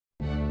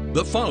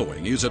The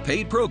following is a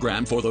paid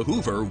program for the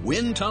Hoover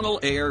WindTunnel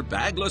Air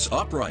Bagless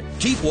Upright.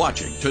 Keep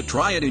watching to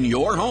try it in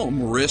your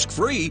home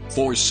risk-free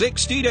for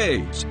 60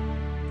 days.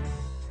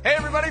 Hey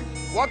everybody,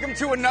 welcome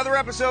to another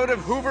episode of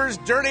Hoover's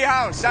Dirty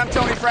House. I'm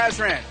Tony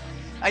Frasran.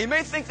 Now you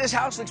may think this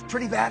house looks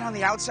pretty bad on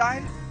the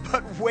outside,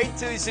 but wait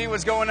till you see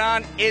what's going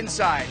on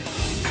inside.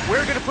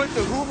 We're going to put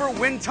the Hoover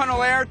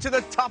WindTunnel Air to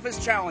the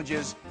toughest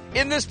challenges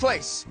in this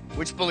place,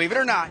 which, believe it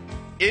or not,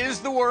 is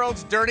the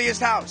world's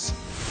dirtiest house.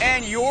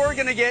 And you're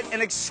going to get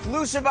an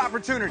exclusive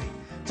opportunity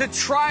to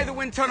try the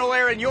WindTunnel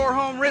Air in your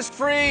home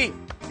risk-free.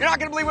 You're not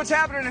going to believe what's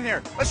happening in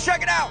here. Let's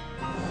check it out.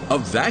 A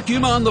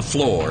vacuum on the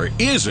floor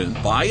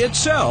isn't by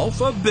itself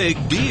a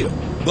big deal,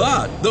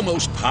 but the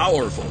most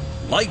powerful,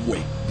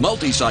 lightweight,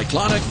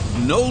 multi-cyclonic,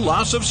 no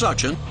loss of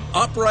suction,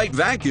 upright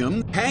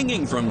vacuum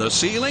hanging from the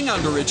ceiling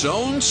under its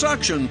own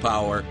suction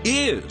power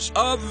is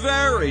a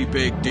very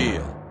big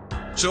deal.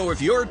 So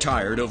if you're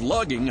tired of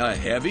lugging a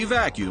heavy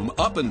vacuum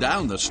up and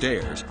down the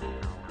stairs,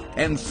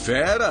 and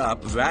fed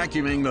up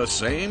vacuuming the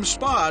same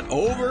spot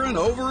over and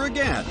over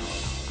again,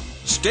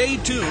 stay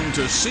tuned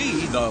to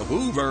see the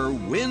Hoover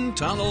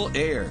WindTunnel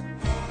Air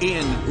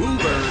in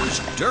Hoover's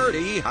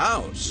Dirty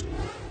House.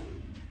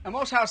 Now,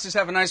 most houses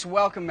have a nice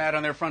welcome mat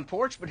on their front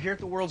porch, but here at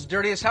the world's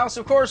dirtiest house,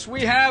 of course,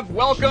 we have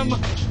welcome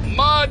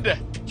mud.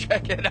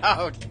 Check it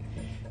out.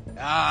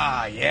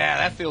 Ah, yeah,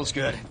 that feels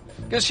good.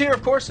 Because here,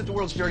 of course, at the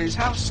world's dirtiest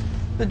house,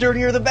 the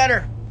dirtier the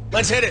better.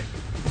 Let's hit it.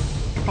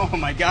 Oh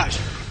my gosh.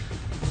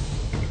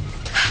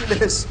 Look at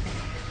this.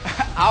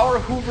 Our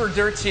Hoover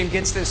Dirt team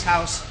gets this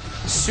house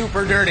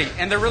super dirty,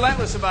 and they're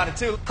relentless about it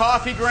too.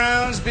 Coffee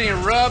grounds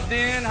being rubbed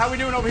in. How we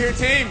doing over here,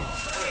 team?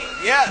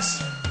 Yes.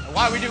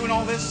 Why are we doing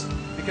all this?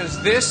 Because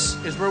this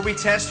is where we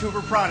test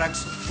Hoover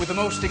products with the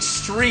most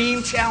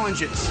extreme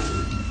challenges.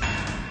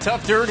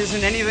 Tough dirt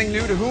isn't anything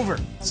new to Hoover.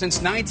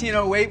 Since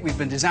 1908, we've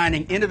been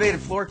designing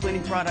innovative floor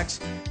cleaning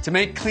products to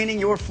make cleaning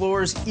your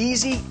floors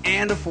easy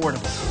and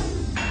affordable.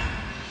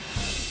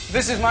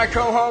 This is my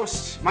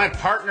co-host, my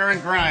partner in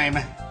grime.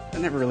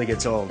 That never really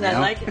gets old, you know? I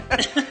like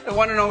it. The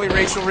one and only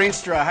Rachel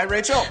Reenstra. Hi,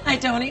 Rachel. Hi,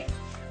 Tony.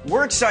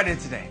 We're excited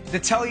today to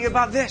tell you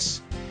about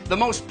this, the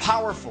most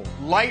powerful,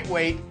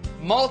 lightweight,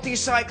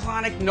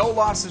 multi-cyclonic, no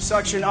loss of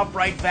suction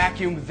upright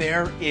vacuum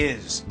there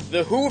is.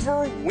 The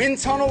Hoover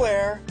WindTunnel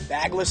Air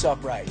Bagless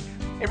Upright.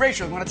 Hey,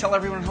 Rachel, you want to tell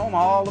everyone at home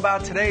all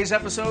about today's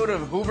episode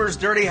of Hoover's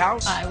Dirty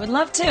House? I would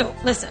love to.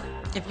 Listen,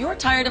 if you're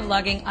tired of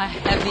lugging a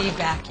heavy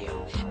vacuum,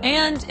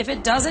 and if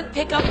it doesn't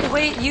pick up the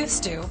way it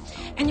used to,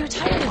 and you're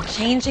tired of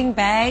changing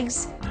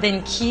bags,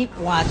 then keep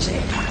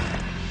watching.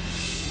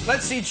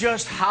 Let's see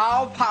just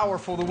how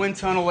powerful the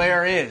WindTunnel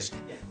Air is.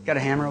 Got a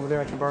hammer over there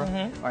I can borrow?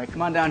 Mm-hmm. All right,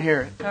 come on down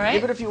here. All right.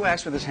 Give it a few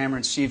whacks with this hammer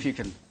and see if you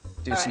can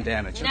do some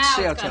damage. Let's Now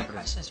see how it's tough gotta it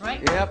crush is. this,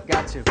 right? Yep,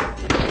 got to.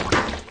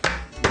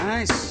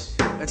 Nice.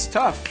 That's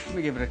tough. Let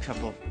me give it a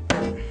couple.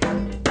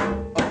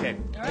 Okay,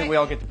 I think we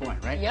all get the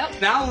point, right?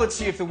 Yep. Now let's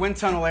see if the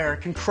WindTunnel Air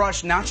can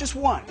crush not just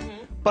one,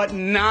 but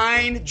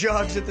 9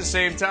 jugs at the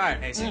same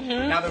time.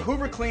 Now the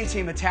Hoover Clean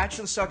team attached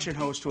the suction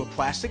hose to a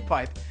plastic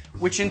pipe,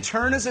 which in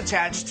turn is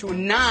attached to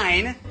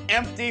 9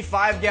 empty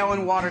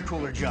 5-gallon water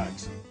cooler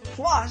jugs.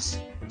 Plus,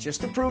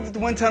 just to prove that the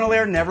WindTunnel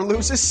Air never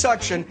loses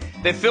suction,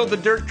 they filled the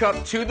dirt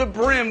cup to the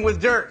brim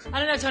with dirt. I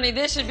don't know, Tony,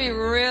 this should be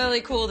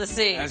really cool to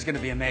see. That's going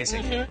to be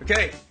amazing.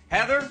 Okay,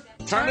 Heather,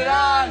 turn it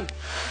on.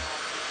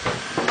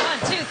 1,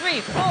 2, 3,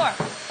 4,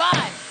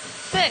 5,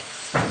 6,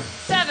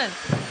 7,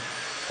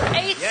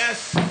 8,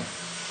 Yes.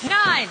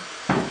 9.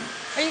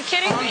 Are you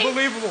kidding me?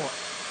 Unbelievable.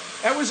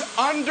 That was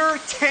under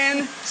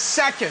 10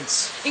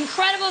 seconds.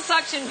 Incredible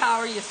suction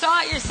power. You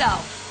saw it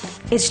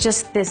yourself. It's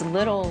just this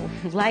little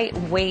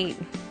lightweight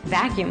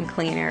vacuum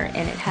cleaner,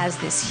 and it has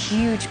this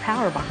huge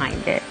power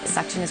behind it. The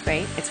suction is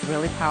great. It's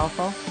really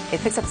powerful. It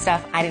picks up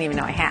stuff I didn't even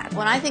know I had.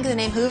 When I think of the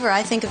name Hoover,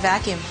 I think of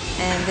vacuum,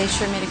 and they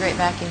sure made a great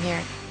vacuum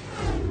here.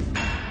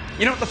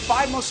 You know, the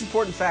 5 most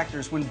important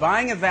factors when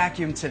buying a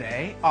vacuum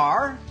today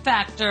are...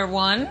 Factor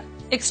 1,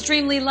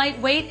 extremely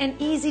lightweight and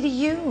easy to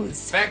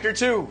use. Factor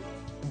 2,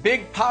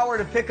 big power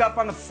to pick up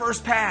on the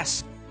first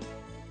pass.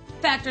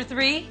 Factor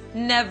 3,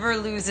 never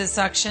loses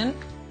suction.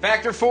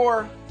 Factor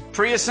 4,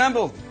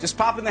 pre-assembled. Just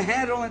pop in the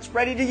handle and it's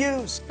ready to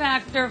use.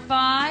 Factor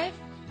 5,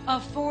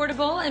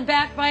 affordable and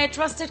backed by a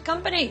trusted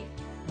company.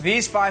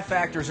 These 5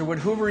 factors are what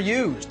Hoover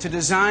used to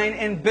design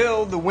and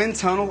build the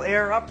WindTunnel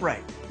Air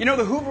Upright. You know,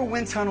 the Hoover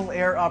WindTunnel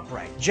Air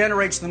Upright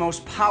generates the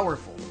most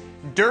powerful,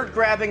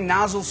 dirt-grabbing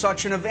nozzle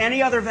suction of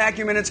any other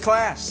vacuum in its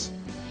class.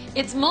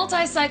 Its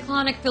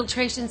multi-cyclonic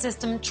filtration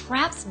system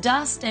traps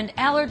dust and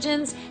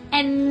allergens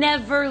and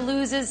never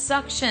loses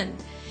suction.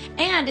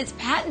 And its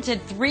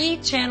patented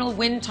 3-channel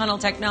wind tunnel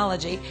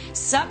technology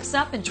sucks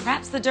up and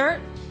traps the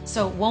dirt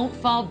so it won't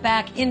fall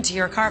back into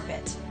your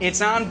carpet.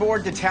 Its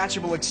onboard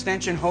detachable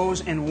extension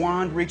hose and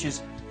wand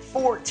reaches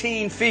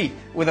 14 feet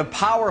with a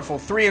powerful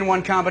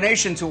 3-in-1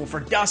 combination tool for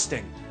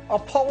dusting,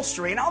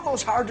 upholstery, and all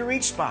those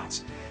hard-to-reach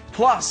spots.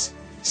 Plus,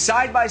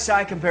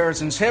 side-by-side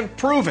comparisons have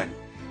proven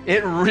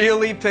it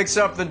really picks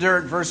up the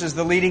dirt versus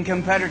the leading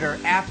competitor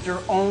after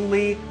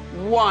only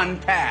 1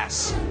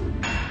 pass.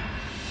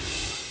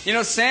 You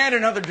know, sand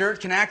and other dirt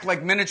can act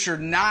like miniature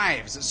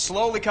knives that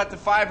slowly cut the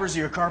fibers of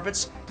your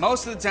carpets.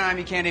 Most of the time,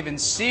 you can't even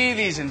see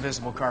these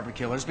invisible carpet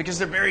killers because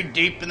they're buried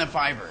deep in the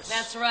fibers.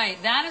 That's right.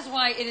 That is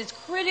why it is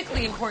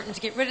critically important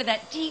to get rid of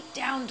that deep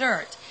down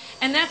dirt.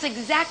 And that's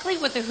exactly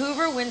what the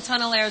Hoover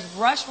WindTunnel Air's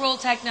brush roll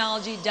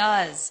technology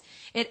does.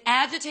 It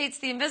agitates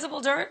the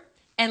invisible dirt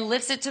and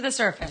lifts it to the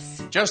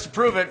surface. Just to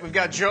prove it, we've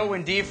got Joe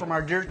and Dee from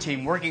our dirt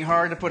team working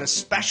hard to put a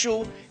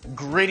special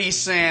gritty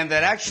sand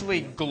that actually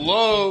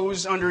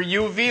glows under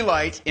UV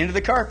light into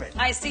the carpet.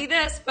 I see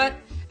this, but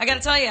I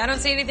gotta tell you, I don't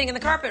see anything in the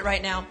carpet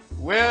right now.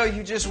 Well,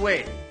 you just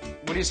wait.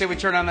 What do you say we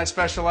turn on that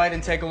special light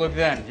and take a look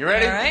then? You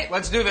ready? All right.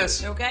 Let's do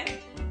this. Okay.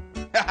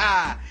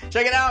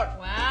 Check it out.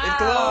 Wow. It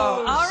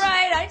glows. All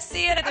right, I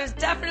see it. There's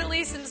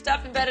definitely some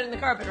stuff embedded in the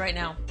carpet right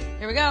now.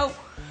 Here we go.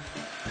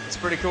 It's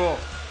pretty cool.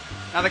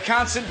 Now, the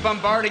constant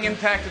bombarding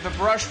impact of the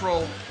brush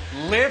roll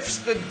lifts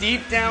the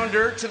deep down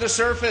dirt to the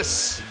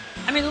surface.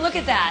 I mean, look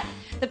at that.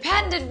 The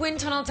patented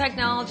wind tunnel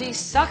technology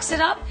sucks it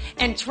up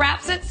and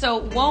traps it so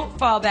it won't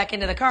fall back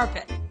into the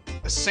carpet.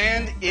 The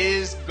sand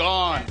is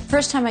gone.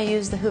 First time I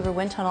used the Hoover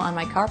WindTunnel on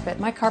my carpet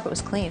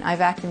was clean. I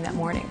vacuumed that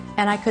morning,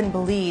 and I couldn't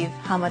believe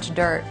how much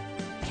dirt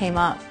came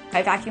up.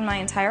 I vacuumed my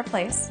entire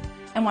place.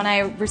 And when I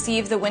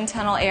received the wind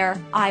tunnel air,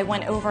 I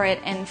went over it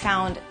and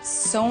found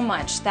so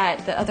much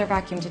that the other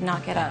vacuum did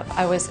not get up.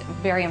 I was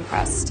very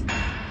impressed.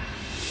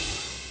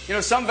 You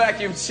know, some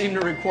vacuums seem to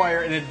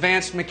require an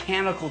advanced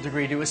mechanical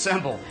degree to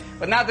assemble,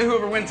 but not the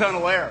Hoover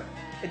WindTunnel Air.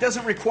 It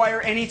doesn't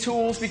require any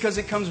tools because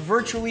it comes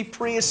virtually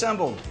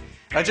pre-assembled.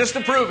 Now, just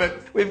to prove it,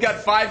 we've got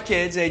 5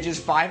 kids, ages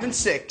 5 and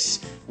 6,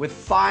 with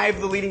 5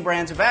 of the leading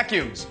brands of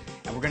vacuums.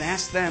 And we're going to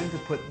ask them to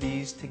put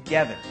these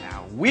together.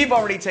 Now, we've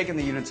already taken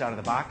the units out of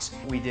the box.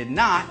 We did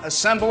not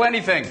assemble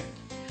anything.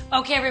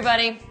 Okay,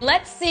 everybody,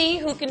 let's see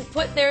who can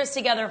put theirs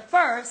together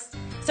first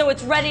so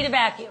it's ready to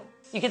vacuum.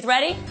 You kids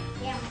ready?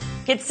 Yeah.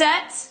 Get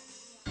set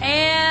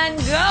and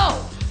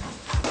go.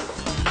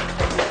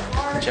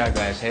 Good job,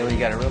 guys. Haley, you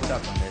got a real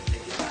tough one there.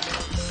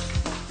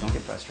 Don't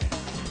get frustrated.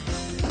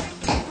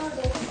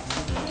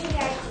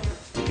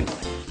 You can play.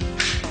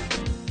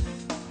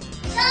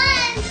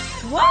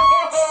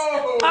 What?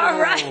 All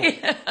right.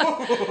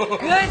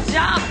 Good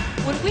job.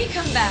 When we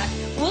come back,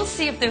 we'll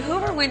see if the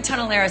Hoover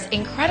WindTunnel Air's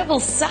incredible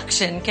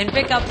suction can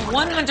pick up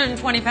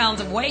 120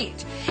 pounds of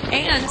weight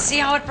and see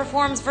how it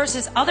performs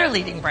versus other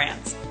leading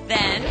brands.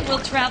 Then we'll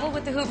travel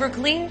with the Hoover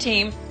Clean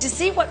team to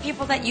see what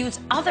people that use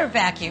other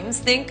vacuums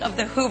think of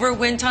the Hoover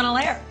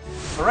WindTunnel Air.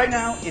 But right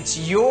now, it's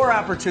your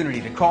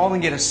opportunity to call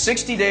and get a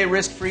 60-day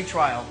risk-free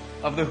trial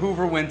of the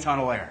Hoover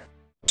WindTunnel Air.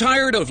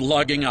 Tired of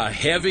lugging a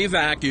heavy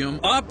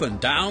vacuum up and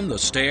down the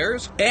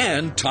stairs?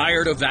 And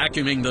tired of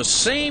vacuuming the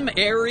same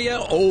area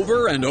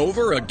over and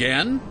over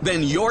again?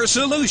 Then your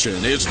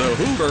solution is the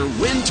Hoover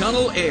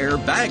WindTunnel Air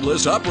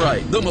Bagless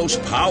Upright, the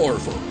most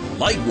powerful,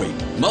 lightweight,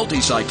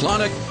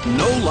 multi-cyclonic,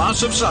 no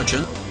loss of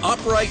suction,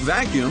 upright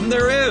vacuum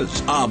there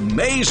is.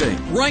 Amazing!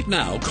 Right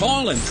now,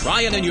 call and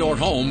try it in your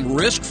home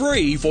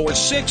risk-free for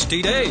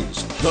 60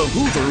 days. The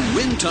Hoover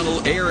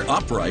WindTunnel Air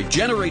Upright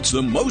generates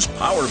the most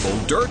powerful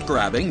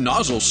dirt-grabbing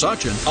nozzle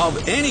suction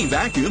of any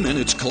vacuum in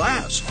its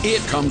class.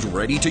 It comes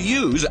ready to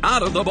use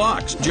out of the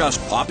box. Just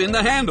pop in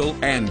the handle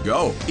and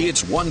go.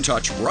 Its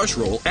one-touch brush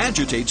roll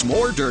agitates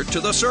more dirt to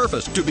the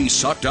surface to be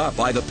sucked up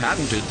by the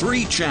patented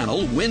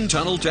 3-channel wind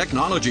tunnel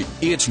technology.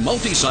 Its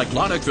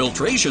multi-cyclonic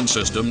filtration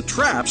system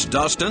traps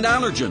dust and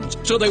allergens,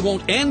 so they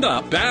won't end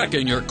up back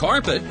in your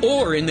carpet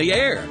or in the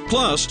air.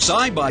 Plus,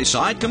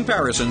 side-by-side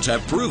comparisons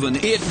have proven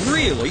it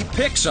really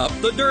picks up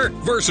the dirt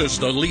versus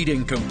the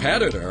leading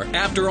competitor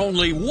after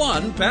only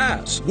one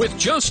pass. With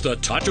just the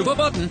touch of a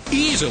button,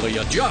 easily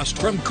adjust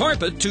from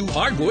carpet to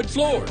hardwood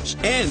floors.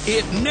 And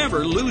it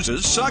never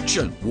loses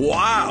suction.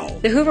 Wow!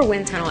 The Hoover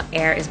WindTunnel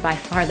Air is by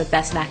far the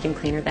best vacuum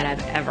cleaner that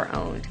I've ever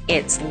owned.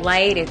 It's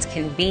light, it's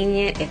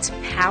convenient, it's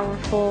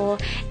powerful,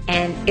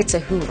 and it's a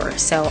Hoover,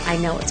 so I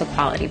know it's a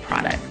quality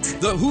product.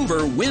 The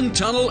Hoover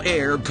WindTunnel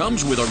Air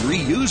comes with a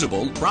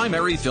reusable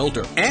primary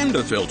filter and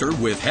a filter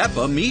with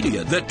HEPA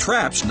media that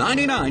traps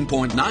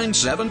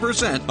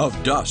 99.97%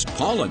 of dust,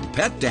 pollen,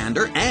 pet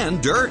dander,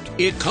 and dirt.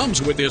 It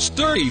comes with this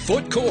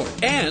 30-foot cord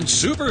and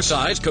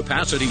super-sized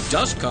capacity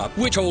dust cup,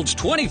 which holds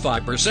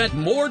 25%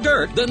 more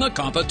dirt than the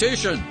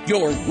competition.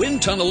 Your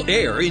WindTunnel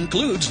Air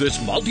includes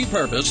this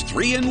multi-purpose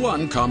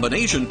 3-in-1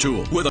 combination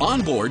tool with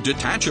onboard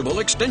detachable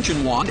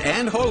extension wand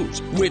and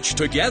hose, which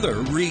together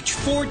reach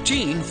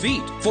 14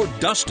 feet for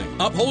dusting,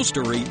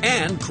 upholstery,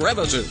 and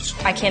crevices.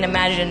 I can't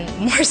imagine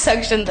more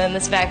suction than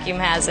this vacuum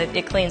has.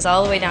 It cleans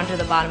all the way down to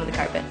the bottom of the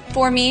carpet.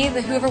 For me,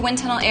 the Hoover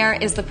WindTunnel Air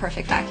is the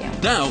perfect vacuum.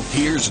 Now,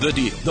 here's the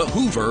deal. The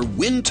Hoover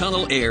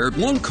WindTunnel Air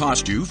won't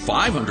cost you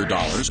 $500,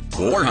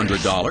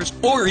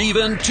 $400, or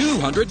even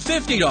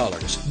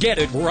 $250. Get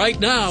it right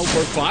now for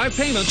 5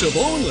 payments of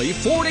only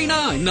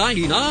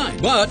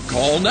 $49.99. But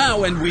call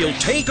now and we'll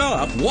take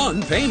off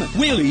one payment.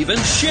 We'll even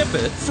ship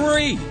it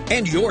free.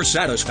 And your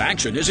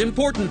satisfaction is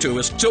important to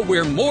us, so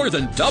we're more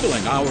than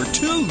doubling our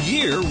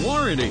 2-year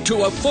warranty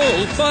to a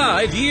full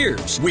 5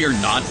 years. We're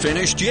not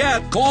finished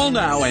yet. Call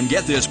now and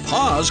get this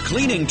Paws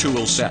cleaning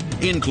tool set,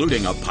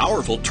 including a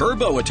powerful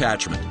turbo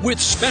attachment with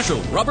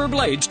special rubber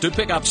blades to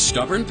pick up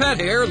stubborn pet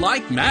hair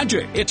like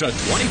magic. It's a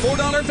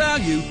 $24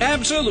 value,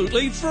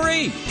 absolutely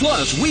free.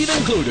 Plus, we've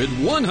included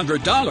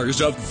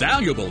 $100 of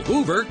valuable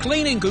Hoover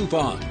cleaning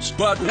coupons.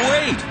 But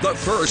wait, the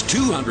first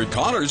 200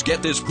 callers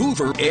get this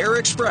Hoover Air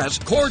Express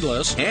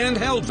cordless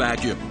handheld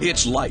vacuum.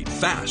 It's light,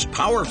 fast,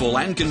 powerful,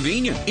 and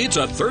convenient. It's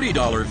a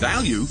 $30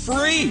 value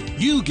free.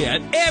 You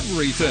get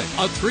everything.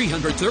 A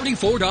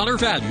 $334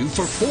 value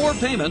for 4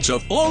 payments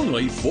of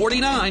only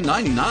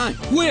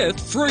 $49.99 with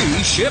free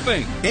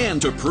shipping.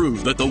 And to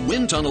prove that the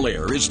wind tunnel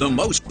air is the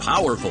most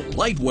powerful,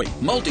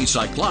 lightweight,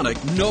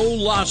 multi-cyclonic, no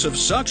loss of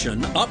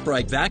suction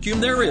upright vacuum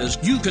there is,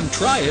 you can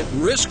try it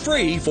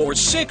risk-free for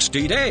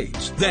 60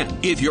 days. Then,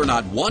 if you're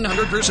not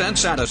 100%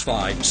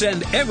 satisfied,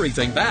 send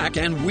everything back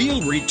and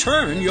we'll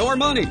return your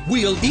money.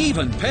 We'll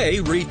even pay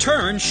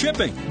return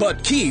shipping.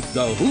 But keep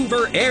the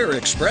Hoover Air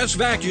Express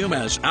vacuum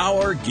as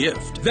our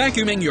gift.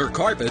 Vacuuming your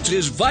carpets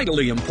is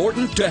vitally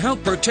important to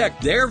help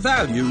protect their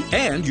value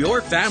and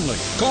your family.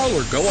 Call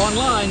or go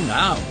online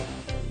now.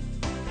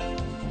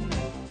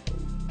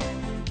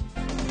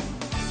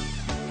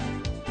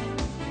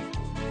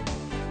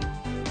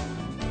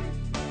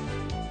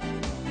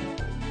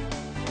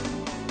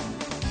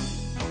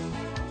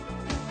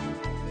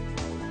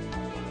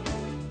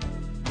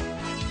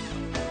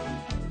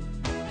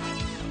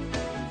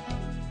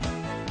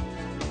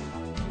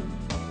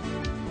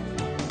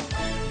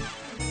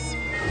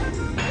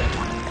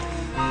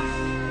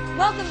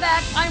 Welcome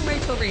back. I'm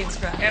Rachel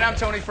Reedstrap. And I'm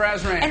Tony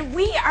Frasrain. And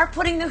we are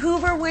putting the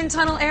Hoover Wind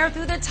Tunnel Air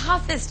through the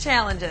toughest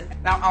challenges.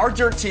 Now, our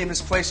dirt team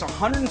has placed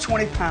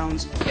 120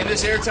 pounds in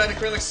this airtight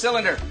acrylic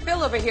cylinder.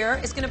 Phil over here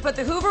is going to put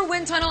the Hoover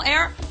Wind Tunnel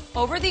Air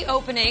over the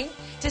opening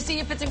to see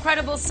if its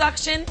incredible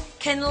suction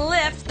can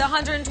lift the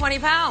 120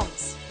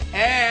 pounds.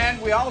 And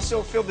we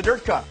also filled the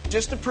dirt cup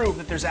just to prove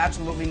that there's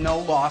absolutely no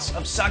loss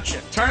of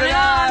suction. Turn it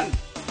on!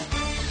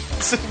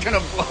 This is gonna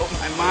blow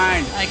my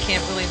mind. I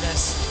can't believe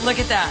this. Look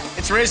at that.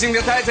 It's raising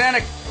the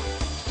Titanic.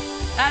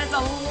 That is a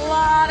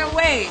lot of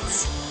weight.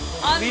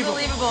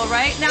 Unbelievable,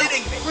 right? Now,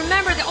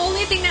 remember, the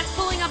only thing that's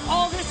pulling up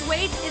all this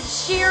weight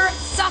is sheer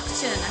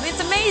suction. I mean,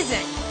 it's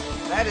amazing.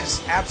 That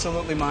is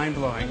absolutely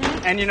mind-blowing.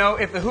 And you know,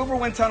 if the Hoover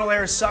Wind Tunnel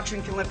Air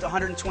suction can lift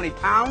 120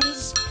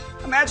 pounds,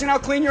 imagine how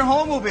clean your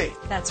home will be.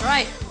 That's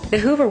right. The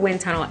Hoover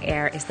Wind Tunnel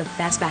Air is the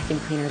best vacuum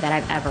cleaner that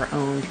I've ever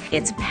owned.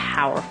 It's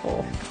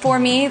powerful. For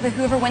me, the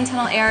Hoover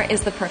WindTunnel Air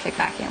is the perfect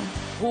vacuum.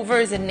 Hoover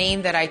is a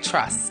name that I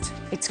trust.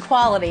 It's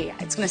quality.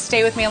 It's going to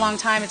stay with me a long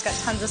time. It's got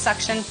tons of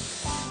suction.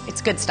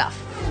 It's good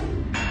stuff.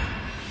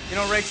 You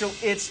know, Rachel,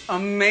 it's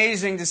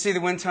amazing to see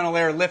the Wind Tunnel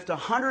Air lift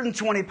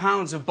 120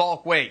 pounds of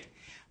bulk weight.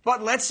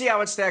 But let's see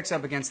how it stacks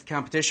up against the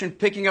competition,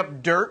 picking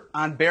up dirt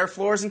on bare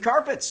floors and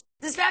carpets.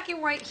 This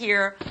vacuum right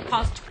here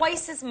costs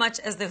twice as much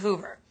as the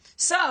Hoover.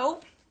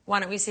 So, why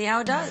don't we see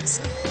how it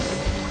does?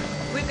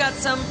 We've got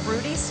some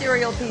fruity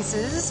cereal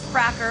pieces,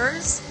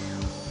 crackers.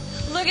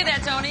 Look at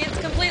that, Tony. It's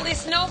completely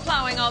snow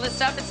plowing all this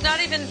stuff. It's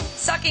not even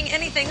sucking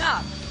anything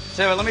up.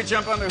 So let me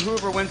jump on the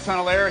Hoover Wind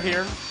Tunnel Air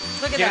here.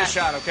 Look at Get that. a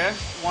shot, okay?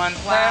 One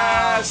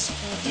pass.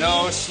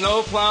 No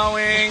snow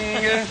plowing.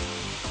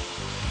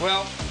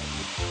 Well,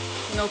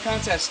 no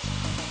contest.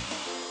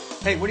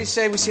 Hey, what do you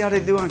say we see how they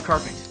do on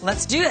carpet?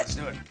 Let's do it. Let's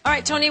do it. All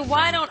right, Tony,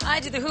 why don't I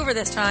do the Hoover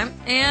this time,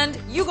 and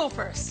you go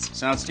first.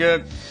 Sounds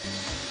good.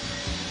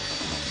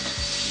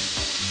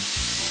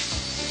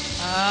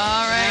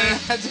 All right.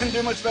 That didn't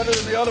do much better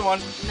than the other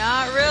one.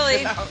 Not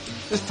really.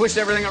 Just pushed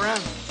everything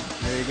around.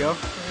 There you go.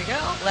 Here we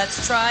go.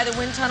 Let's try the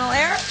Wind Tunnel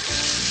Air.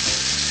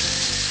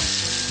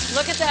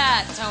 Look at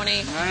that,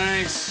 Tony.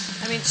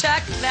 Nice. I mean,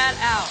 check that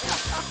out.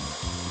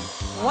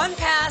 One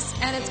pass,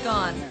 and it's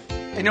gone.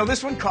 You know,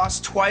 this one costs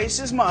twice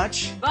as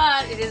much.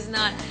 But it is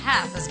not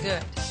half as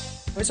good.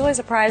 I was really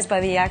surprised by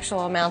the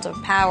actual amount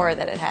of power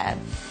that it had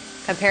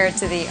compared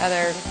to the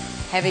other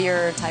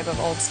heavier type of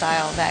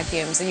old-style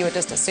vacuums. You would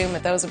just assume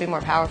that those would be more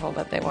powerful,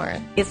 but they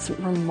weren't. It's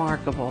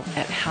remarkable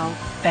at how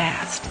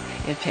fast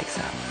it picks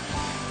up.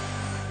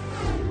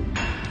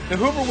 The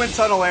Hoover Wind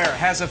Tunnel Air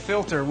has a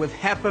filter with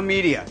HEPA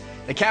media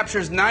that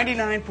captures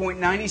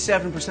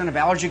 99.97% of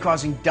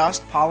allergy-causing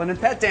dust, pollen, and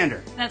pet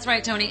dander. That's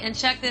right, Tony. And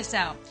check this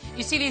out.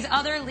 You see these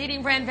other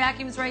leading brand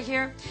vacuums right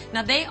here?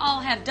 Now, they all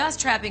have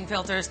dust-trapping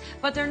filters,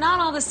 but they're not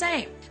all the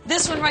same.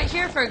 This one right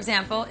here, for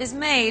example, is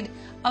made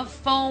of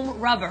foam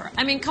rubber.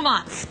 I mean, come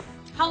on.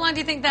 How long do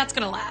you think that's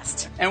going to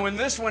last? And when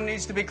this one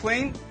needs to be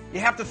cleaned, you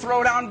have to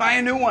throw it out and buy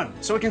a new one.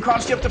 So it can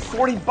cost you up to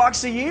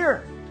 $40 a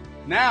year.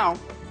 Now,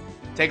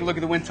 take a look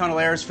at the Wind Tunnel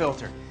Air's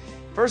filter.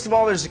 First of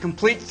all, there's a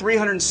complete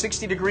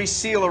 360-degree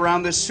seal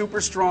around this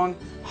super strong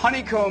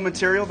honeycomb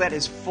material that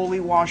is fully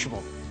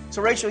washable.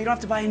 So, Rachel, you don't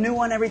have to buy a new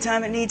one every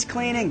time it needs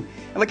cleaning.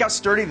 And look how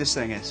sturdy this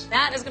thing is.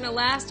 That is going to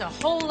last a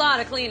whole lot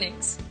of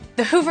cleanings.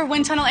 The Hoover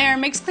Wind Tunnel Air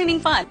makes cleaning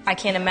fun. I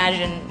can't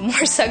imagine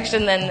more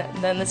suction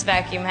than this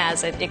vacuum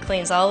has. It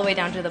cleans all the way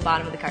down to the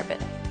bottom of the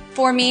carpet.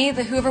 For me,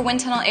 the Hoover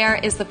WindTunnel Air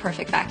is the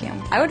perfect vacuum.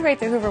 I would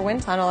rate the Hoover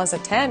WindTunnel as a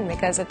 10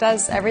 because it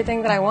does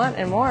everything that I want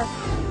and more.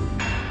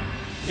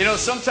 You know,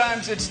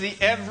 sometimes it's the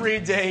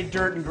everyday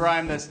dirt and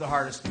grime that's the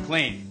hardest to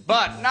clean.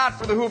 But not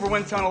for the Hoover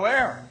WindTunnel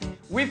Air.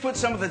 We've put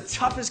some of the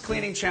toughest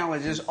cleaning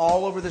challenges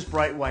all over this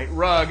bright white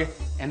rug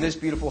and this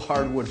beautiful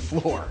hardwood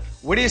floor.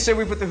 What do you say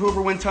we put the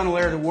Hoover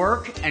WindTunnel Air to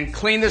work and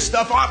clean this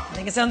stuff up? I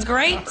think it sounds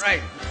great. All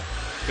right.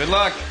 Good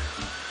luck.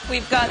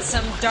 We've got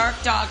some dark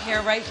dog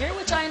hair right here,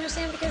 which I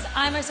understand because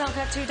I myself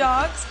have 2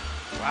 dogs.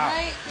 Wow.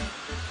 Right?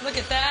 Look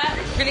at that.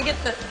 We're going to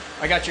get the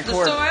I got your the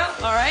cord. soil.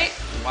 All right.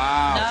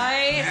 Wow.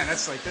 Nice. Man,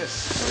 that's like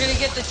this. We're going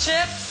to get the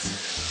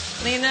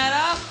chips. Clean that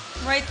up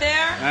right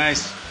there.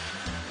 Nice.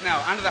 Now,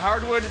 onto the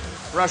hardwood.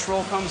 Brush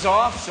roll comes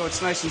off, so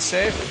it's nice and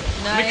safe.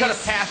 Nice. Let me cut a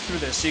path through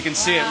this so you can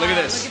see it. Look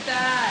at this. Look at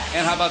that.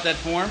 And how about that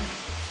form?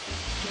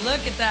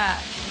 Look at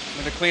that. I'm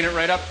going to clean it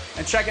right up.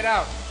 And check it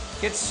out.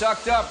 Gets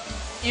sucked up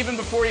even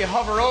before you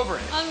hover over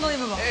it.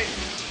 Unbelievable. Hey.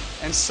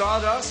 And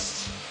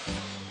sawdust,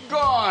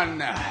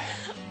 gone.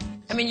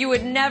 I mean, you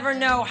would never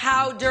know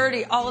how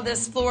dirty all of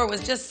this floor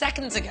was just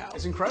seconds ago.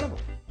 It's incredible.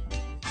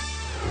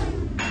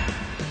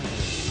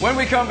 When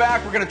we come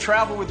back, we're going to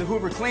travel with the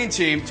Hoover Clean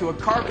team to a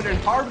carpet and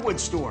hardwood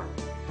store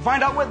to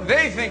find out what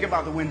they think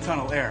about the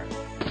WindTunnel Air.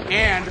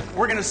 And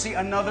we're going to see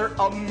another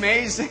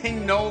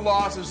amazing no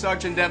loss of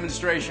suction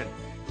demonstration.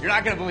 You're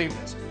not going to believe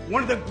this.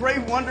 One of the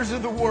great wonders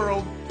of the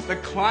world, the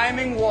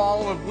climbing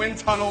wall of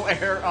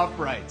WindTunnel Air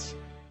uprights.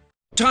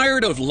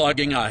 Tired of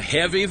lugging a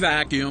heavy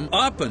vacuum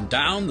up and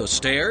down the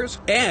stairs?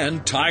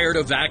 And tired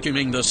of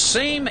vacuuming the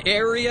same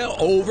area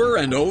over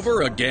and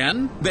over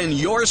again? Then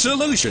your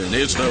solution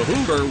is the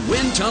Hoover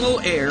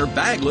WindTunnel Air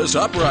Bagless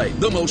Upright,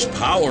 the most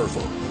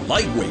powerful,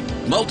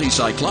 lightweight,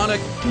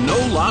 multi-cyclonic, no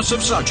loss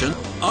of suction,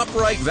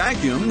 upright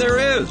vacuum there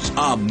is.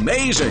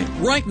 Amazing!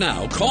 Right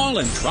now, call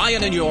and try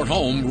it in your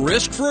home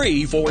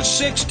risk-free for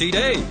 60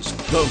 days.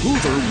 The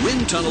Hoover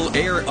WindTunnel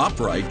Air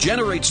Upright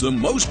generates the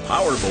most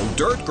powerful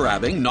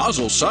dirt-grabbing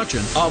nozzle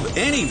suction of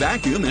any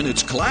vacuum in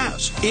its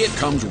class. It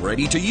comes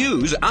ready to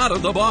use out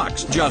of the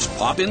box. Just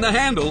pop in the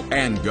handle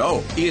and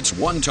go. Its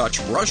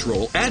one-touch brush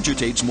roll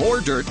agitates more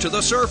dirt to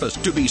the surface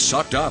to be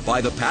sucked up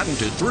by the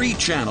patented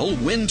 3-channel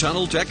wind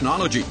tunnel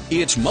technology.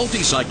 Its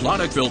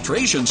multi-cyclonic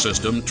filtration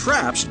system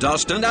traps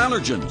dust and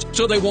allergens,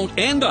 so they won't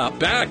end up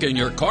back in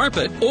your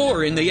carpet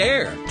or in the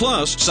air.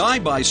 Plus,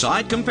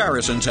 side-by-side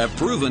comparisons have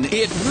proven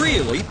it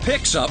really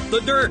picks up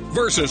the dirt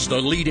versus the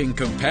leading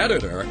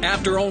competitor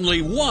after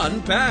only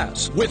one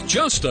pass. With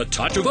just a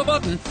touch of a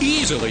button,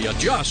 easily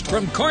adjust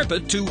from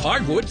carpet to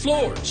hardwood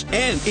floors.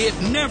 And it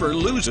never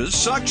loses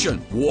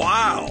suction.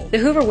 Wow! The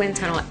Hoover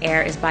WindTunnel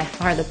Air is by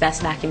far the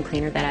best vacuum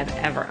cleaner that I've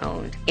ever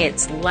owned.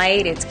 It's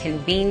light, it's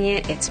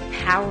convenient, it's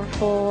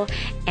powerful,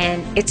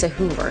 and it's a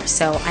Hoover,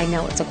 so I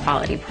know it's a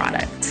quality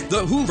product.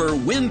 The Hoover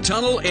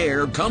WindTunnel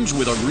Air comes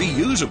with a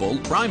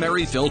reusable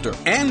primary filter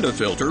and a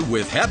filter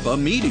with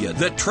HEPA media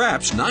that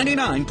traps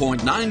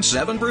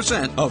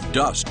 99.97% of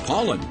dust,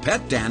 pollen,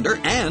 pet dander,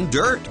 and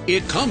dirt.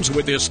 It comes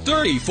with this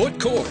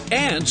 30-foot cord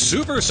and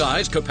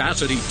supersized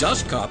capacity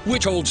dust cup,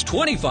 which holds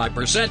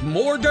 25%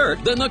 more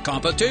dirt than the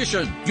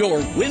competition. Your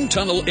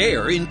WindTunnel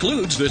Air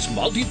includes this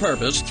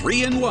multi-purpose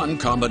 3-in-1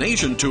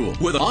 combination tool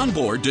with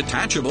onboard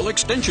detachable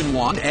extension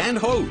wand and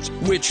hose,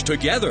 which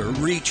together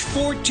reach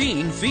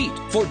 14 feet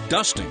for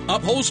dusting,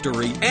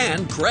 upholstery,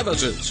 and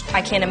crevices.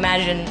 I can't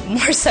imagine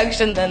more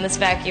suction than this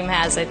vacuum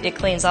has. It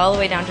cleans all the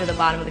way down to the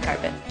bottom of the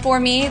carpet. For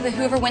me, the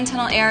Hoover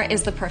WindTunnel Air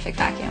is the perfect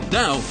vacuum.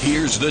 Now,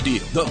 here's the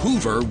deal. The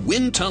Hoover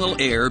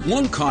WindTunnel Air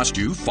won't cost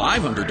you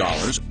 $500,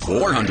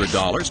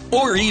 $400,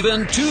 or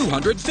even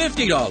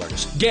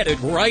 $250. Get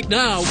it right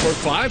now for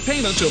 5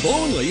 payments of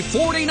only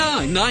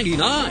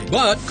 $49.99.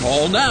 But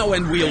call now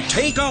and we'll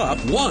take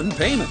off 1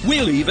 payment.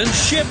 We'll even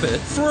ship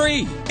it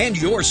free. And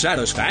your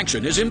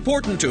satisfaction is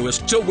important to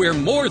us, so we're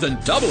more than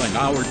doubling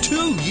our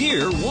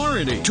 2-year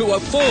warranty to a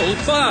full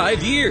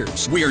 5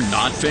 years. We're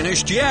not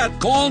finished yet.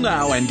 Call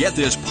now and get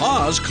this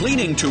Pause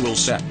cleaning tool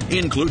set,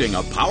 including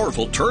a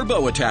powerful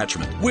turbo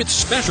attachment with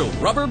special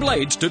rubber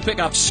blades to pick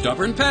up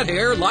stubborn pet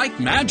hair like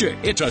magic.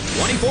 It's a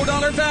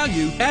 $24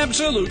 value,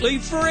 absolutely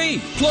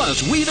free.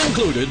 Plus, we've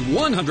included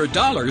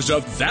 $100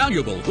 of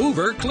valuable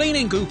Hoover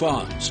cleaning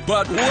coupons.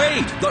 But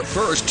wait, the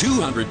first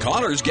 200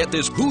 callers get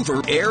this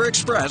Hoover Air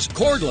Express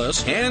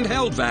cordless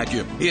handheld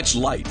vacuum. It's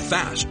light,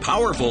 fast,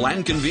 powerful,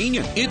 and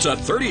convenient. It's a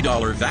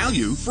 $30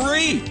 value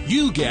free.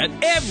 You get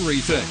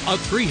everything. A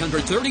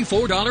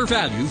 $334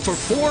 value for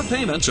 4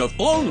 payments of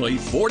only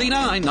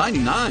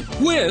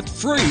 $49.99 with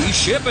free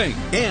shipping.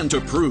 And to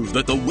prove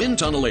that the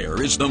WindTunnel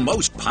Air is the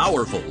most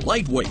powerful,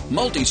 lightweight,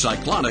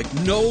 multi-cyclonic,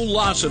 no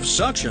loss of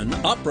suction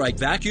upright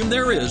vacuum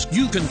there is,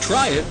 you can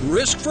try it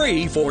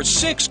risk-free for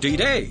 60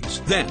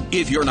 days. Then,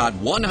 if you're not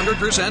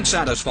 100%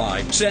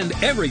 satisfied, send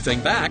everything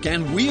back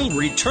and we'll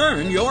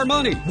return your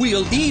money.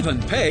 We'll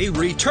even pay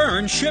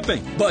return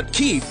shipping. But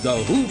keep the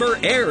Hoover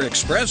Air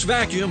Express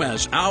vacuum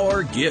as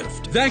our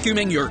gift.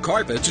 Vacuuming your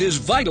carpets is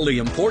vitally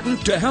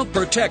important to help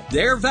protect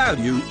their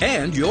value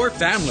and your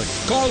family.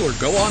 Call or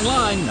go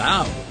online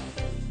now.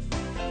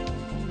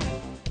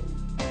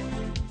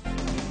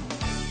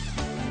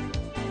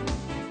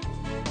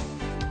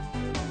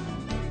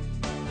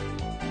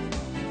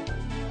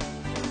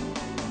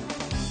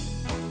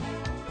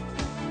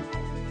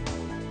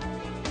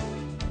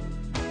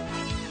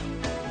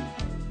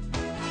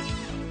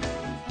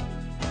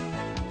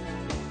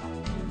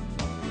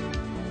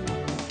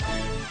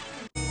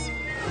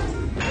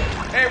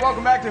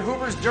 welcome back to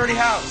Hoover's Dirty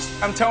House.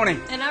 I'm Tony.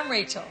 And I'm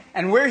Rachel.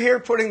 And we're here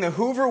putting the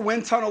Hoover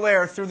wind tunnel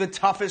air through the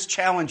toughest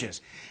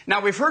challenges.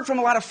 Now, we've heard from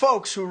a lot of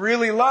folks who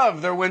really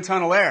love their wind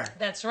tunnel air.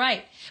 That's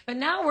right. But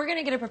now we're going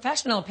to get a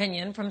professional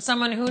opinion from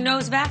someone who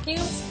knows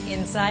vacuums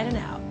inside and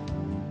out.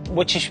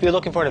 What you should be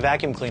looking for in a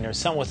vacuum cleaner is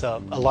something with a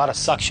lot of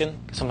suction.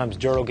 Sometimes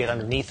dirt will get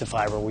underneath the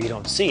fiber where you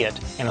don't see it,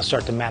 and it'll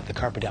start to mat the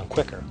carpet down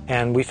quicker.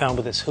 And we found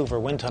with this Hoover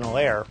wind tunnel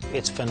air,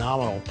 it's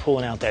phenomenal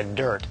pulling out that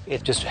dirt.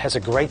 It just has a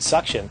great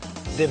suction.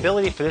 The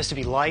ability for this to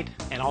be light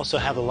and also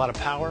have a lot of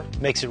power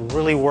makes it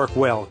really work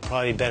well,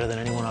 probably better than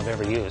anyone I've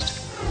ever used.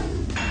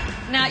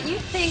 Now,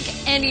 you'd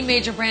think any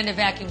major brand of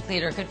vacuum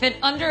cleaner could fit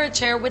under a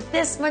chair with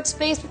this much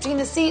space between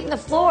the seat and the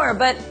floor,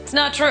 but it's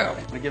not true.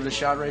 Want to give it a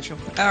shot, Rachel?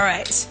 All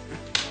right.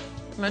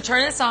 I'm going to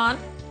turn this on.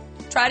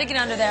 Try to get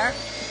under there.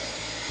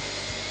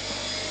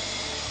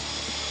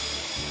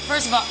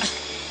 First of all,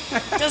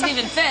 it doesn't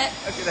even fit.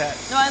 Look at that.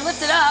 No, I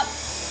lift it up.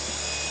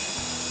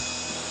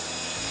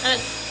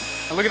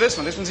 And look at this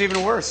one. This one's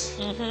even worse.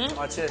 Mm-hmm.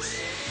 Watch this.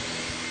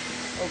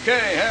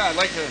 Okay, yeah, I'd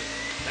like to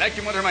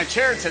vacuum under my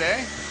chair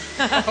today.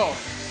 Oh,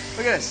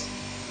 look at this.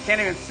 Can't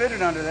even fit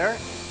it under there.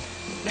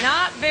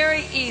 Not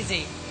very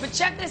easy. But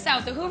check this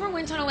out. The Hoover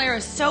wind tunnel air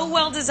is so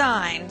well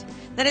designed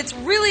that it's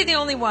really the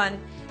only one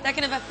that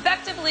can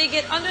effectively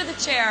get under the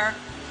chair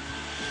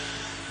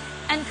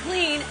and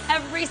clean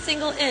every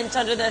single inch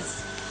under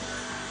this.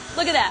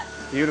 Look at that.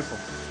 Beautiful.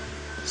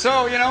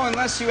 So, you know,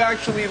 unless you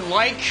actually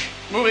like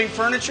moving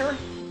furniture,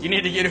 you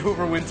need to get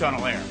Hoover wind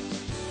tunnel air.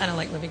 I don't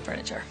like moving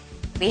furniture.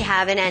 We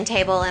have an end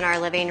table in our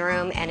living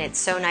room, and it's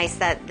so nice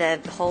that the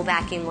whole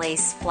vacuum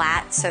lays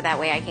flat so that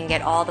way I can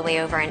get all the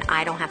way over and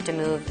I don't have to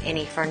move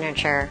any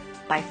furniture.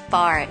 By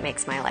far, it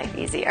makes my life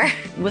easier.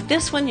 With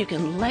this one, you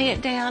can lay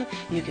it down,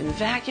 you can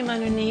vacuum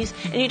underneath,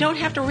 and you don't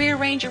have to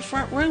rearrange your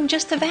front room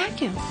just to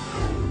vacuum.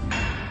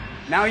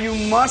 Now you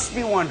must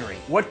be wondering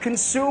what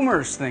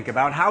consumers think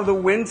about how the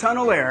wind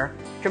tunnel air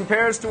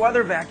compares to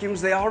other vacuums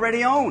they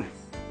already own.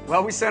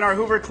 Well, we sent our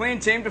Hoover Clean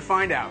team to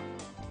find out.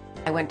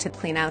 I went to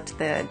clean out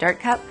the dirt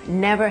cup.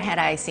 Never had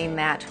I seen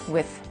that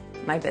with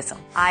my Bissell.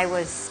 I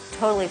was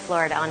totally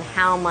floored on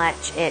how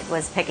much it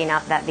was picking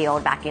up that the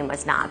old vacuum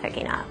was not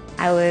picking up.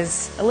 I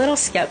was a little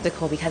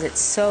skeptical because it's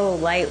so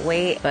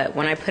lightweight, but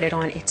when I put it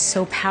on, it's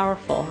so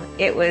powerful.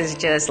 It was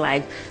just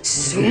like,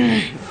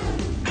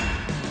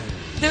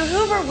 The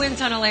Hoover wind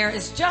tunnel air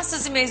is just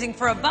as amazing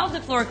for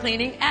above-the-floor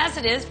cleaning as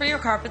it is for your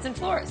carpets and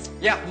floors.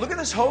 Yeah, look at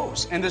this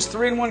hose and this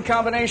 3-in-1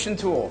 combination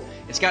tool.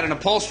 It's got an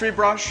upholstery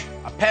brush,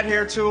 a pet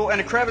hair tool,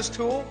 and a crevice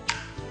tool,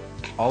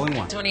 all in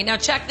one. Tony, now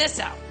check this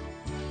out.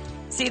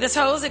 See this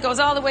hose? It goes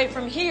all the way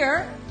from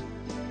here,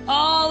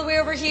 all the way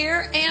over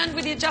here, and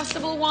with the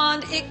adjustable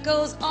wand, it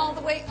goes all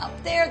the way up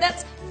there.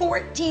 That's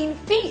 14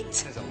 feet.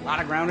 There's a lot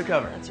of ground to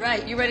cover. That's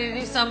right. You ready to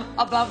do some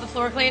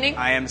above-the-floor cleaning?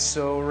 I am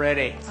so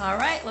ready. All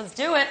right, let's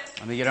do it.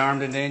 Let me get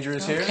armed and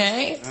dangerous here.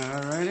 Okay.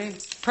 All righty.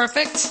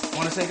 Perfect.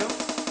 Want to say go?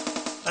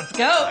 Let's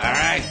go. All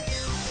right.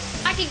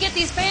 I can get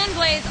these fan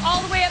blades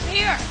all the way up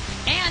here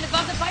and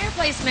above the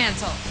fireplace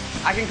mantle.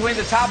 I can clean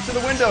the tops of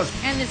the windows.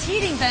 And this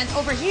heating vent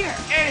over here.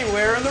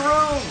 Anywhere in the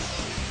room.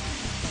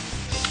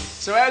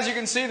 So as you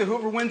can see, the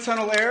Hoover wind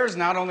tunnel air is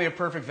not only a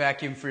perfect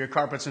vacuum for your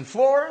carpets and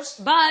floors,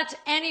 but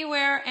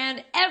anywhere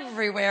and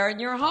everywhere in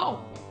your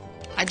home.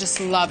 I just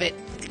love it.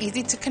 It's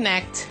easy to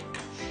connect.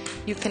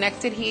 You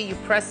connect it here, you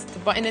press the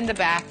button in the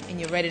back, and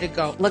you're ready to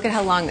go. Look at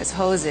how long this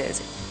hose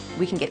is.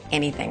 We can get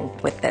anything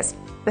with this.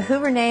 The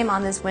Hoover name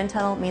on this wind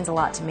tunnel means a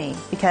lot to me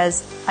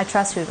because I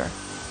trust Hoover.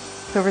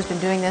 Hoover's been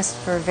doing this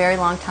for a very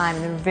long time,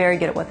 and they're very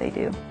good at what they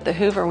do. The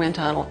Hoover wind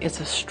tunnel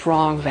is a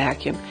strong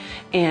vacuum,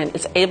 and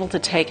it's able to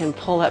take and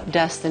pull up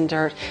dust and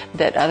dirt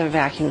that other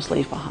vacuums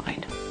leave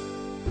behind.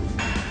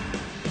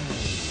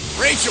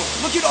 Rachel,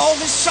 look at all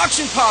this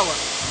suction power.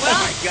 Well,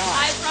 oh my God.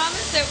 I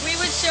promised that we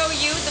would show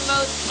you the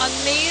most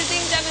amazing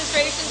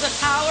demonstrations of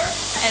power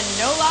and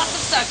no loss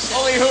of suction.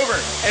 Holy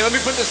Hoover. Hey, let me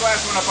put this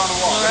last one up on the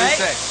wall. All What do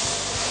right. you say?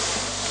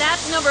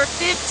 That's number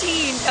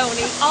 15,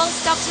 Tony. All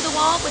stuck to the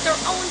wall with their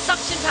own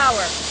suction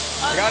power.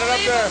 I got it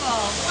up there.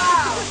 Unbelievable.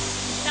 Wow.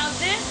 Now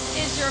this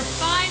is your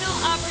final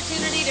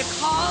opportunity to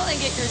call and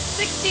get your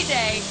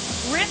 60-day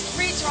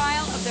risk-free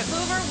trial of the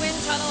Hoover wind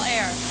tunnel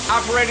air.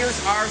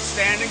 Operators are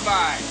standing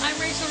by. I'm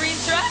Rachel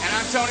Reed-Strutt. And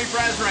I'm Tony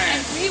Presran.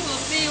 And we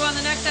will see you on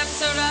the next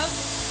episode of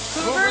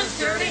Hoover's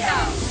Dirty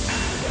House.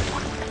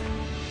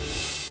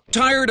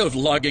 Tired of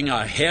lugging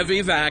a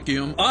heavy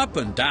vacuum up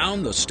and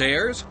down the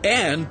stairs?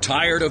 And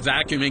tired of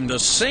vacuuming the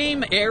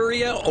same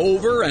area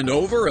over and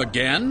over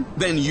again?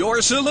 Then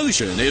your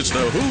solution is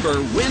the Hoover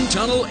Wind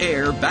Tunnel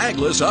Air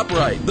Bagless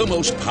Upright. The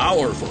most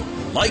powerful,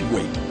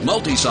 lightweight,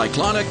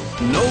 multi-cyclonic,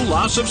 no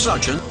loss of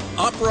suction,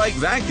 upright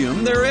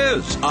vacuum there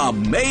is.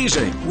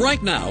 Amazing!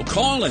 Right now,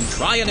 call and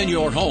try it in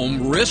your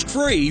home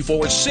risk-free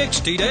for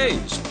 60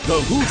 days.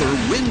 The Hoover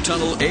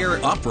WindTunnel Air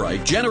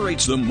Upright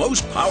generates the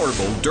most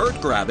powerful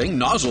dirt-grabbing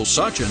nozzle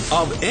suction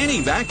of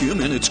any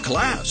vacuum in its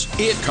class.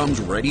 It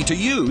comes ready to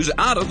use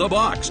out of the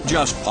box.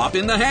 Just pop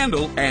in the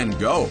handle and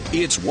go.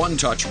 Its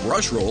one-touch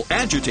brush roll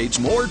agitates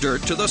more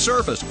dirt to the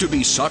surface to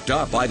be sucked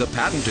up by the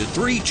patented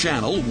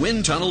 3-channel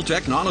wind tunnel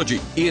technology.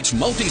 Its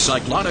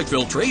multi-cyclonic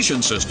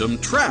filtration system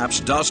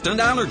traps dust and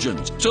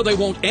allergens, so they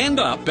won't end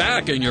up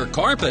back in your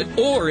carpet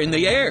or in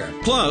the air.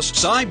 Plus,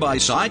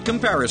 side-by-side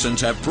comparisons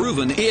have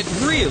proven it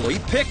really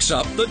picks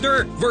up the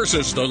dirt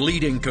versus the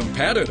leading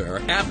competitor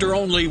after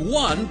only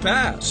one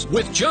pass.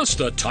 With just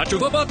the touch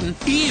of a button,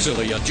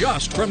 easily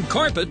adjust from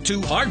carpet to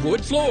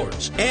hardwood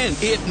floors, and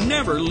it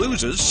never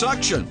loses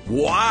suction.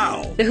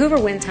 Wow! The Hoover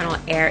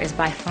WindTunnel Air is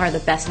by far the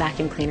best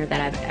vacuum cleaner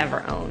that I've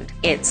ever owned.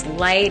 It's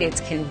light,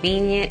 it's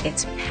convenient,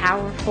 it's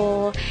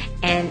powerful,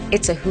 and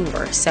it's a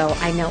Hoover, so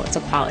I know it's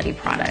a quality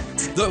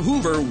product. The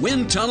Hoover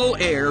WindTunnel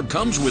Air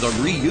comes with a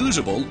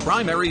reusable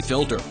primary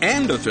filter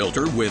and a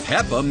filter with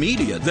HEPA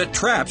media that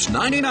traps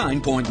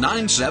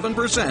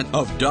 99.97%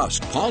 of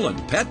dust, pollen,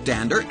 pet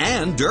dander,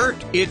 and dirt.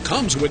 It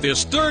comes with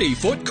this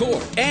 30-foot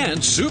cord and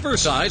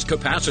supersized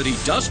capacity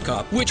dust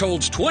cup, which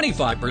holds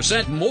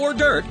 25% more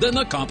dirt than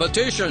the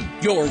competition.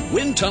 Your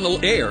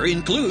WindTunnel Air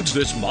includes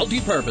this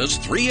multi-purpose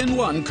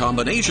 3-in-1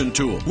 combination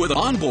tool with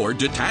onboard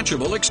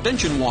detachable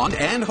extension wand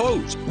and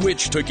hose,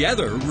 which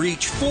together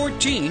reach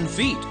 14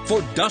 feet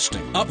for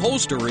dusting,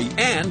 upholstery,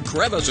 and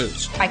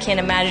crevices. I can't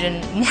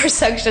imagine more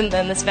suction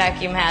than this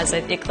vacuum has.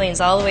 It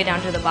cleans all the way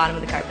down to the bottom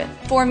of the carpet.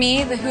 For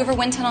me, the Hoover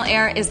WindTunnel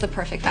Air is the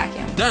perfect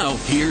vacuum. Now,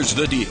 here's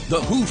the deal.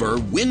 The Hoover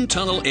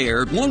WindTunnel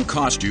Air won't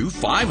cost you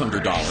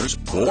 $500,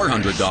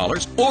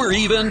 $400, or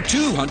even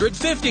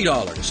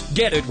 $250.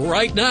 Get it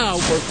right now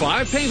for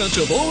 5 payments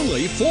of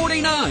only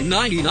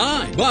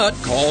 $49.99. But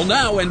call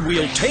now and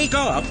we'll take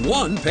off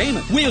one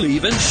payment. We'll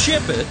even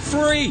ship it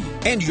free.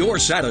 And your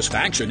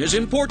satisfaction is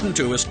important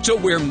to us, so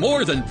we're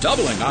more than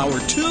doubling our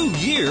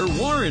 2-year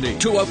warranty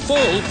to a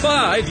full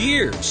 5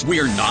 years.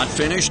 We're not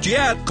finished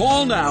yet.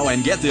 Call now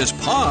and get this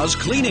Pause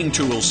cleaning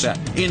tool set,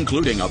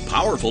 including a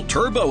powerful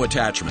turbo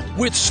attachment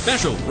with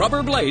special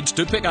rubber blades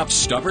to pick up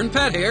stubborn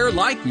pet hair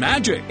like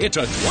magic. It's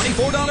a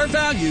 $24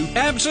 value,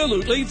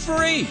 absolutely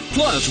free.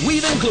 Plus,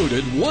 we've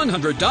included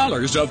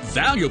 $100 of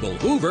valuable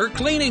Hoover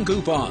cleaning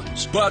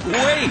coupons. But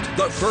wait,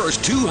 the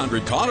first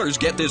 200 callers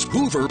get this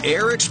Hoover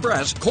Air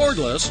Express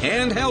cordless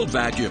handheld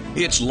vacuum.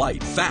 It's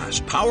light,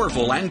 fast,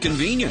 powerful, and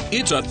convenient.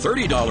 It's a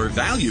 $30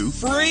 value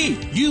free.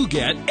 You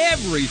get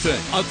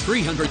everything. A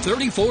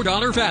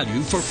 $334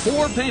 value for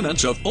 4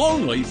 payments of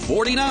only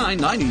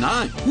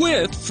 $49.99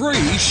 with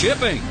free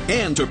shipping.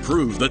 And to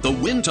prove that the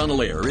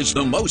WindTunnel Air is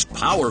the most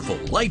powerful,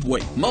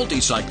 lightweight,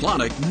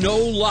 multi-cyclonic, no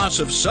loss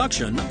of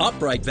suction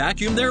upright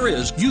vacuum there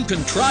is, you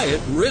can try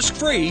it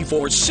risk-free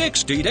for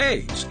 60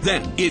 days.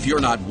 Then, if you're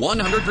not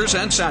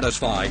 100%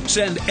 satisfied,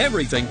 send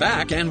everything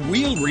back and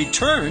we'll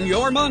return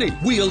your money.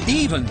 We'll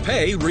even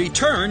pay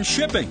return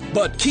shipping.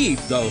 But keep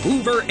the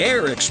Hoover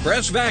Air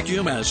Express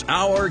vacuum as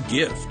our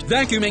gift.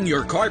 Vacuuming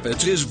your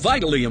carpets is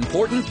vitally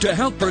important to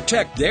help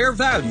protect their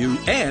value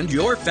and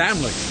your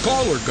family.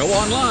 Call or go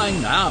online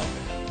now.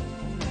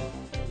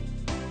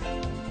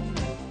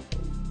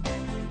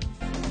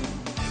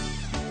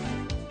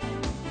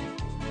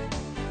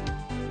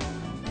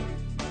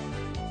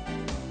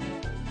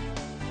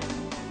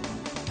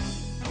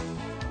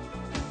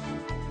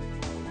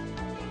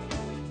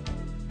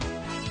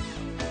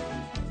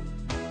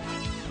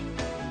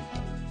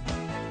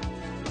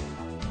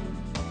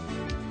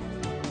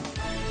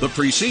 The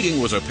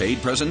preceding was a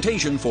paid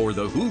presentation for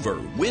the Hoover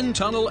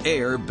WindTunnel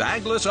Air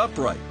Bagless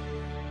Upright.